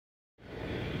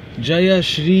Jaya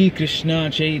Shri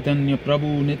Krishna Chaitanya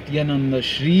Prabhu Nityananda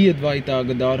Shri Advaita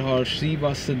Gadadhar Shri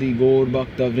Vasadi Gaur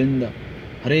Bhakta Vrinda.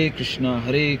 Hare Krishna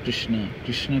Krishna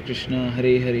Krishna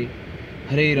Hare Hare,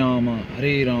 Hare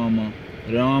Rama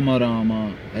Rama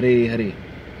Rama Hare Hare.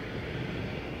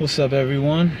 What's up,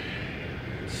 everyone?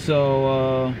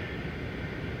 So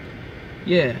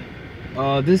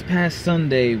this past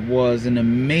Sunday was an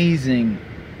amazing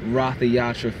Ratha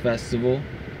Yatra festival.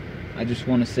 I just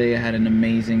want to say I had an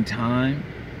amazing time.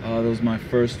 That was my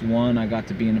first one. I got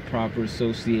to be in a proper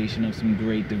association of some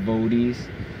great devotees.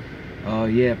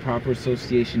 Proper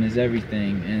association is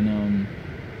everything, and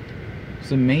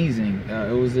it's amazing.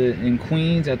 It was in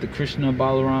Queens at the Krishna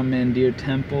Balaram Mandir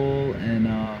Temple, and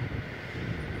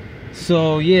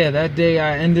that day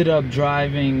I ended up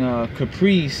driving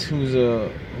Caprice, who's a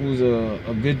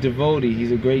good devotee.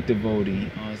 He's a great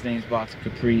devotee. His name's Bhakta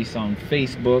Caprice on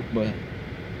Facebook, but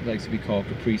he likes to be called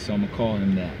Caprice, so I'm gonna call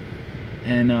him that.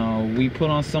 And we put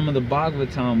on some of the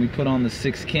Bhagavatam. We put on the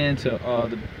 6th canto,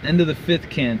 the end of the 5th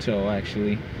canto,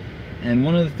 actually. And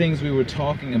one of the things we were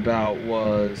talking about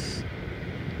was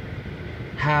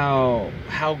how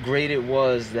great it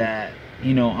was that,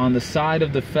 you know, on the side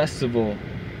of the festival,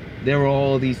 there were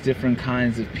all these different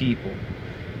kinds of people.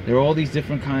 There were all these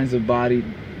different kinds of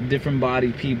different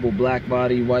body people, black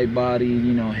body, white body,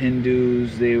 you know,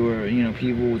 Hindus. They were, you know,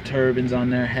 people with turbans on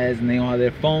their heads, and they all had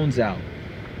their phones out.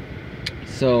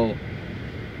 So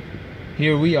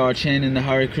here we are chanting the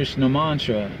Hare Krishna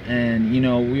mantra, and you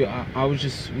know, we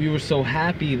were so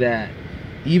happy that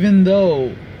even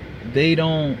though they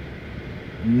don't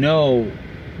know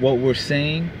what we're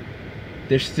saying,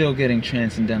 they're still getting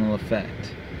transcendental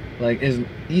effect. Like as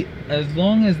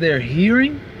long as they're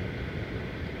hearing,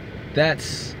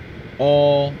 that's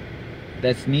all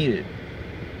that's needed.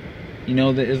 You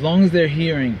know, that as long as they're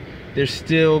hearing, they're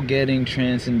still getting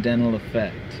transcendental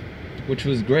effect, which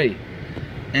was great.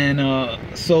 And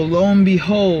so lo and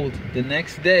behold, the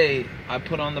next day I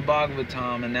put on the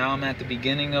Bhagavatam, and now I'm at the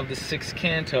beginning of the 6th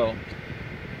canto,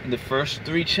 and the first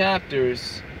 3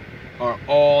 chapters are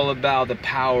all about the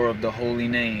power of the holy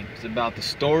name. It's about the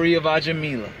story of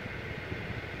Ajamila.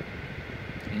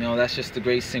 You know, that's just the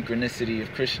great synchronicity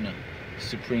of Krishna,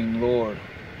 Supreme Lord,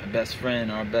 our best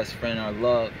friend, our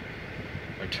love,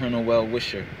 our eternal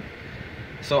well-wisher.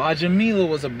 So Ajamila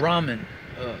was a Brahmin,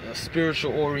 a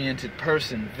spiritual oriented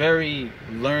person, very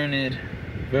learned,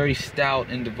 very stout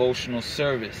in devotional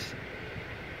service.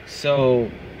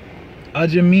 So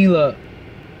Ajamila,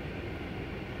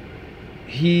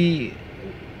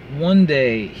 one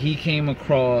day he came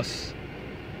across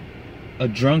a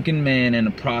drunken man and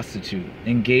a prostitute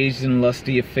engaged in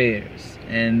lusty affairs,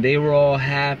 and they were all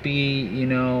happy, you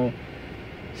know,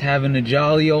 having a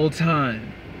jolly old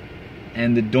time.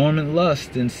 And the dormant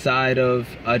lust inside of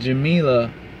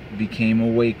Ajamila became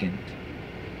awakened.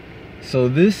 So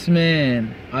this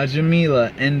man,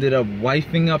 Ajamila, ended up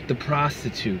wifing up the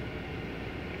prostitute,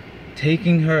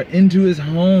 taking her into his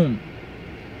home,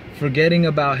 forgetting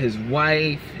about his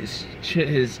wife,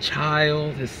 his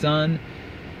child, his son,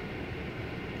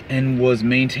 and was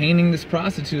maintaining this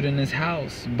prostitute in his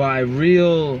house by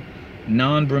real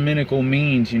non-Brahminical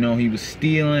means. You know, he was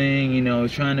stealing, you know,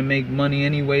 trying to make money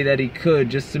any way that he could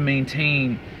just to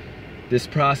maintain this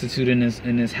prostitute in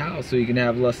his house so he can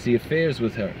have lusty affairs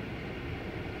with her.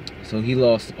 So he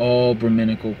lost all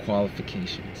Brahminical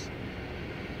qualifications.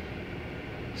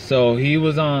 So he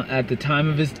was at the time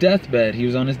of his deathbed, he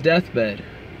was on his deathbed.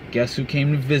 Guess who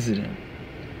came to visit him?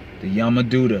 The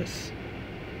Yamadutas.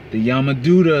 The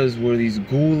Yamadutas were these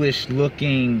ghoulish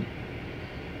looking,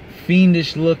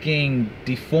 fiendish looking,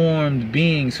 deformed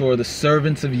beings who are the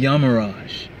servants of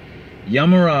Yamaraj.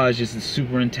 Yamaraj is the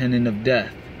superintendent of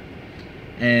death.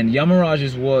 And Yamaraj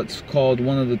is what's called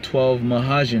one of the 12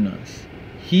 Mahajanas.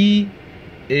 He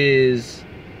is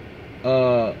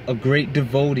a great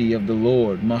devotee of the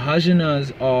Lord.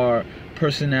 Mahajanas are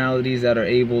personalities that are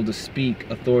able to speak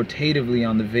authoritatively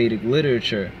on the Vedic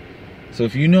literature. So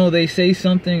if you know they say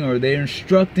something or they're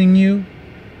instructing you,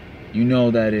 you know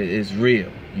that it is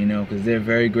real, you know, because they're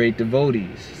very great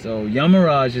devotees. So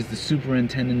Yamaraj is the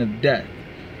superintendent of death.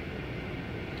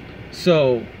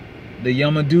 So the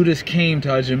Yamadutas came to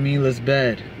Ajamila's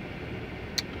bed,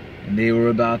 and they were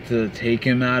about to take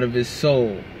him out of his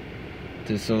soul.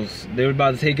 They were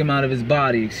about to take him out of his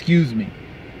body,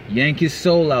 yank his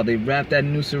soul out. They wrapped that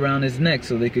noose around his neck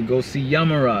so they could go see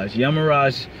Yamaraj.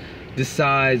 Yamaraj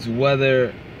decides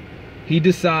where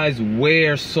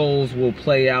souls will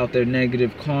play out their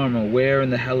negative karma, where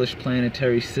in the hellish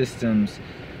planetary systems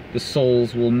the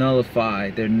souls will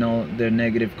nullify their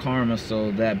negative karma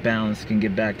so that balance can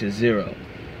get back to 0.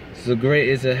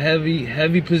 It's a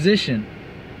heavy position,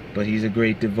 but he's a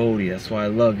great devotee. That's why I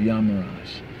love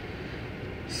Yamaraj.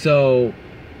 So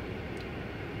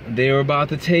they were about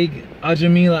to take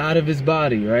Ajamila out of his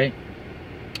body, right?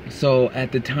 So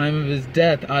at the time of his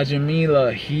death,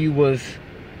 Ajamila, he was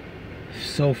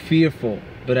so fearful,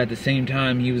 but at the same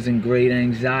time he was in great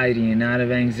anxiety, and out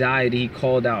of anxiety he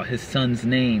called out his son's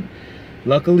name.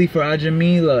 Luckily for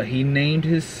Ajamila, he named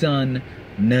his son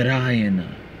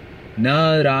Narayana.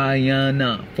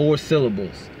 Narayana, 4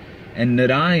 syllables. And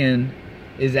Narayan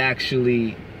is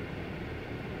actually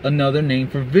another name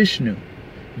for Vishnu.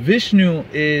 Vishnu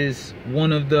is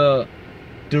one of the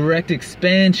direct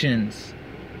expansions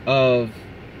of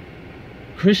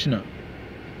Krishna.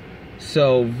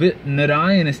 So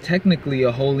Narayan is technically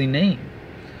a holy name.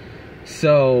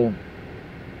 So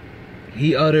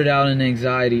he uttered out in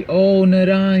anxiety, "Oh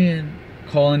Narayan,"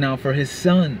 calling out for his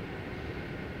son.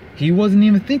 He wasn't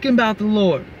even thinking about the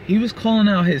Lord. He was calling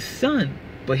out his son,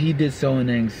 but he did so in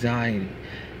anxiety.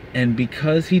 And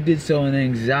because he did so in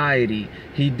anxiety,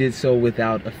 he did so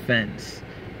without offense.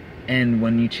 And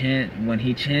when he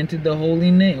chanted the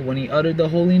holy name, when he uttered the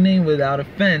holy name without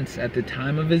offense at the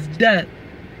time of his death,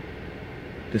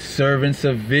 the servants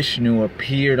of Vishnu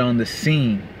appeared on the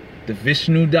scene. The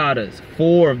Vishnu daughters,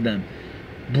 4 of them,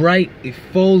 bright,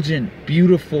 effulgent,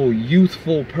 beautiful,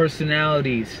 youthful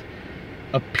personalities,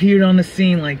 appeared on the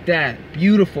scene like that.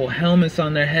 Beautiful helmets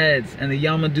on their heads. And the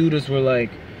Yamadutas were like,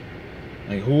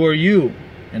 "Who are you?"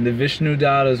 And the Vishnu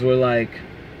daughters were like,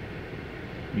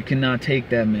 "You cannot take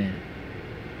that man.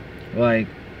 Like,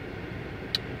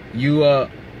 you,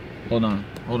 hold on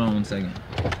 1 second.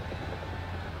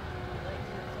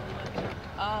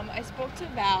 I spoke to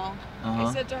Val. Uh-huh.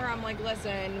 I said to her, I'm like,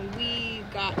 listen, we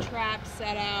got traps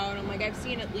set out. I'm like, I've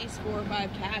seen at least 4 or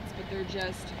 5 cats, but they're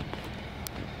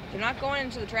not going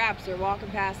into the traps. They're walking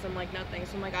past them like nothing.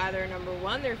 So I'm like, either number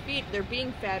 1, they're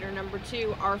being fed, or number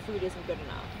 2, our food isn't good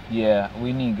enough. Yeah,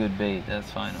 we need good bait.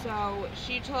 That's fine. So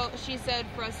she said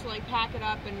for us to like pack it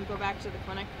up and go back to the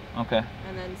clinic. Okay.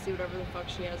 And then see whatever the fuck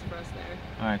she has for us there.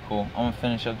 Alright, cool. I'm gonna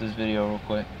finish up this video real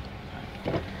quick.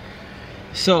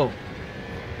 So,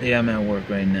 yeah, I'm at work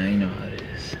right now. You know how it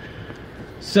is.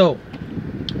 So,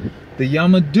 the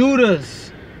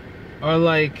Yamadutas are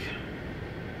like,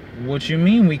 "What you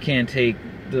mean we can't take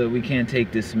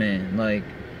this man? Like,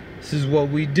 this is what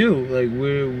we do. Like,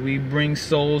 we bring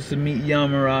souls to meet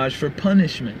Yamaraj for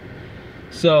punishment."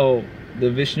 So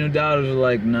the Vishnu daughters are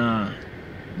like, nah.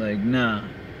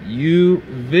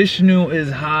 Vishnu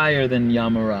is higher than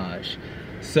Yamaraj.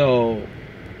 So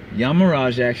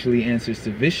Yamaraj actually answers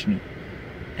to Vishnu.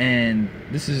 And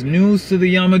this is news to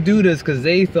the Yamadutas, because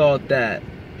they thought that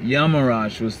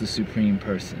Yamaraj was the supreme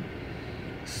person.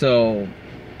 So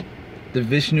the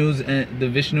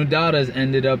Vishnu daughters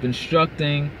ended up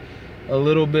instructing a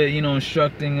little bit of the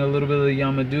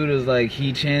Yamadutas, like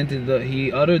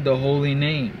he uttered the holy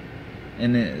name.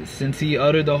 And since he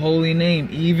uttered the holy name,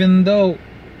 even though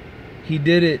he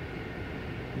did it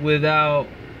without,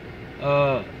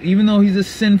 even though he's a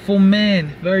sinful man,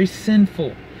 very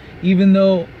sinful, even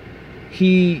though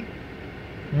he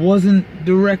wasn't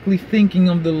directly thinking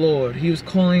of the Lord, he was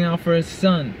calling out for his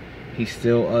son, he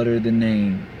still uttered the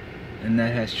name. And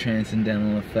that has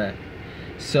transcendental effect.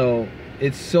 So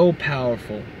it's so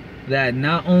powerful that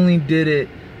not only did it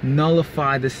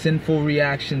nullify the sinful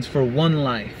reactions for 1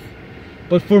 life,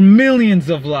 but for millions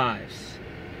of lives.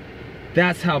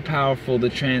 That's how powerful the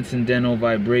transcendental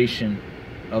vibration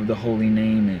of the holy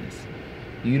name is.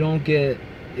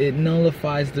 It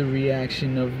nullifies the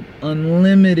reaction of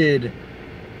unlimited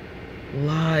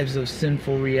lives of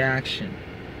sinful reaction.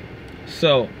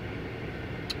 So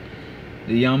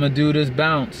the Yamadutas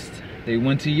bounced. They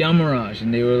went to Yamaraj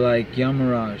and they were like,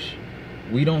 "Yamaraj,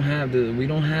 we don't have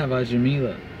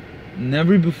Ajamila.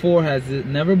 Never before has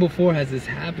this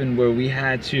happened where we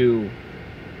had to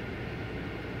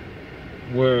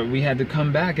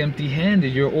come back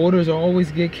empty-handed. Your orders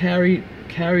always get carried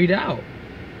out."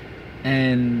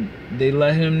 And they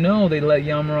let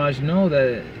Yamaraj know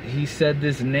that he said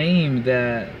this name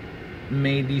that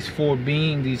made these 4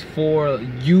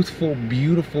 youthful,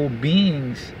 beautiful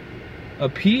beings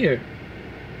appear.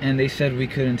 And they said we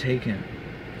couldn't take him.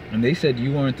 And they said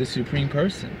you weren't the supreme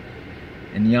person.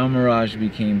 And Yamaraj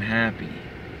became happy.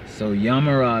 So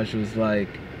Yamaraj was like,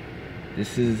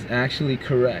 this is actually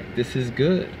correct. This is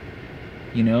good.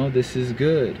 This is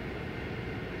good.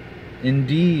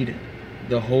 Indeed,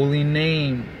 the holy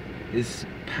name is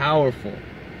powerful.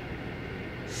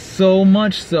 So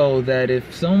much so that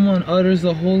if someone utters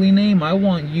the holy name, I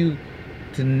want you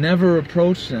to never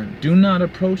approach them. Do not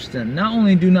approach them. Not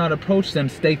only do not approach them,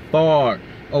 stay far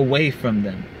away from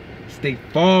them. stay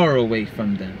far away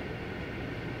from them.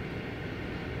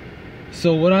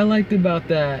 So what I liked about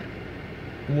that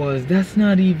was that's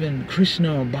not even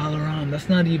Krishna or Balaram. That's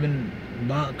not even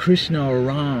Krishna or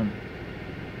Ram.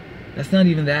 That's not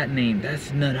even that name.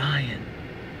 That's Narayan.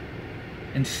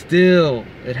 And still,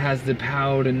 it has the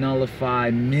power to nullify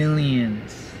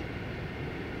millions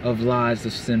of lives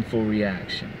of sinful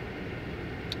reaction.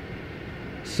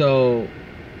 So,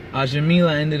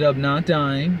 Ajamila ended up not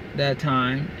dying that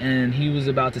time, and he was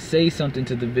about to say something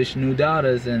to the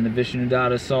Vishnudatas, and the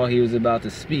Vishnudatas saw he was about to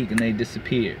speak, and they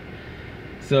disappeared.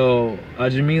 So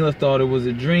Ajamila thought it was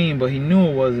a dream, but he knew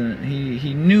it wasn't.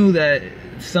 He knew that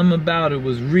something about it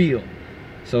was real.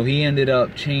 So he ended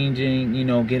up changing, you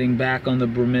know, getting back on the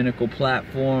Brahminical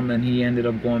platform, and he ended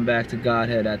up going back to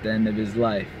Godhead at the end of his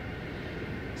life.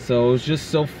 So it was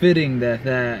just so fitting that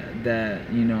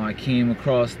you know, I came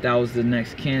across, that was the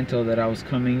next canto that I was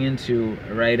coming into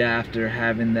right after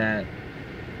having that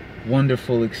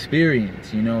wonderful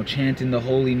experience, you know, chanting the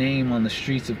holy name on the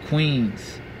streets of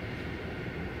Queens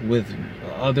with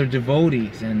other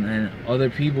devotees and other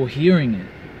people hearing it.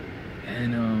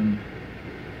 And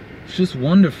it's just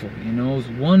wonderful, you know, it was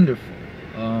wonderful.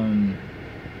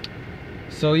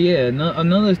 So yeah,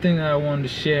 another thing that I wanted to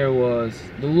share was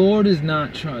the Lord is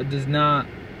not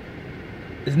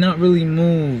really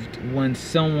moved when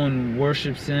someone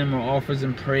worships Him or offers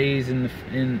Him praise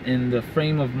in the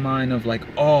frame of mind of like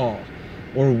awe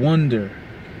or wonder.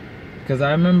 Because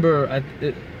I remember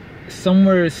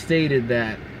somewhere it stated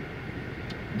that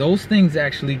those things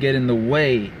actually get in the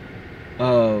way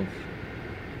of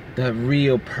that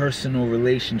real personal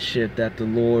relationship that the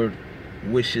Lord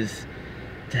wishes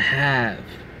to have,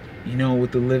 you know,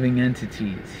 with the living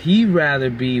entities. He'd rather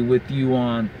be with you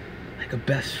on like a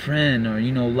best friend, or,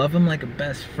 you know, love Him like a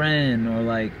best friend, or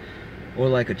like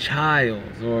a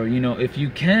child, or, you know, if you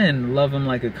can, love Him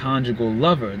like a conjugal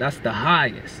lover. That's the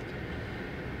highest,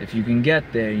 if you can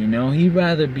get there, you know. He'd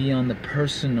rather be on the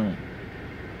personal,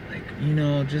 like, you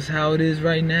know, just how it is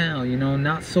right now, you know,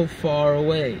 not so far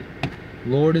away.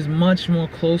 Lord is much more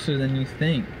closer than you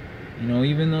think, you know.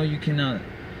 Even though you cannot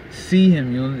see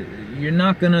Him, you're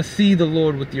not gonna see the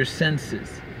Lord with your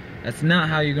senses. That's not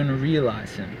how you're gonna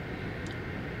realize Him.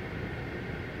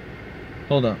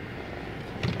 Hold up.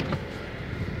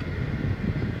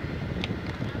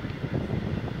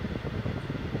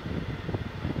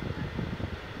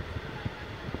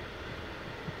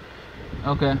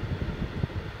 Okay.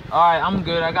 Alright, I'm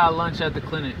good. I got lunch at the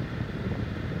clinic.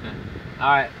 Okay.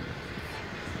 Alright.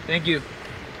 Thank you.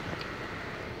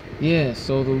 Yeah,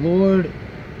 so the Lord,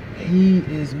 He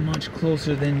is much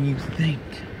closer than you think.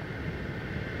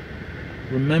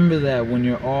 Remember that when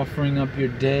you're offering up your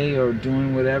day or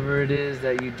doing whatever it is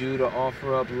that you do to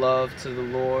offer up love to the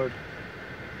Lord.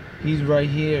 He's right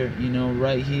here, you know,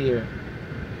 right here.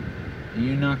 And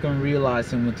you're not going to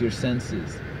realize Him with your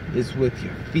senses. It's with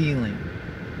your feeling.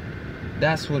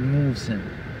 That's what moves Him.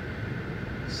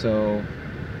 So,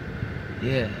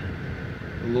 yeah.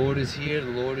 The Lord is here. The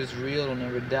Lord is real. Don't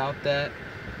ever doubt that.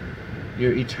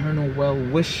 Your eternal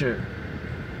well-wisher.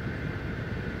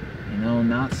 You know,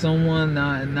 not someone,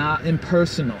 not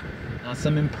impersonal. Not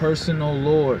some impersonal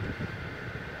Lord.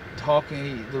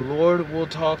 The Lord will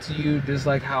talk to you just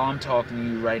like how I'm talking to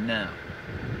you right now.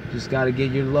 Just got to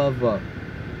get your love up.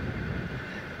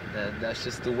 That's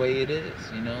just the way it is,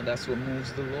 you know. That's what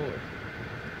moves the Lord.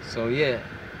 So yeah.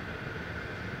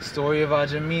 Story of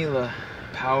Ajamila.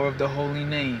 Power of the holy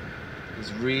name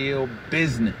is real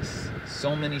business.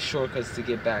 So many shortcuts to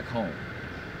get back home.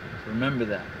 Remember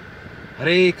that.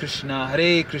 Hare Krishna,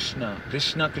 Krishna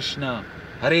Krishna,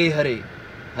 Hare Hare,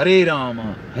 Hare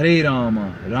Rama,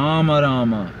 Rama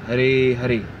Rama, Hare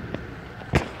Hare.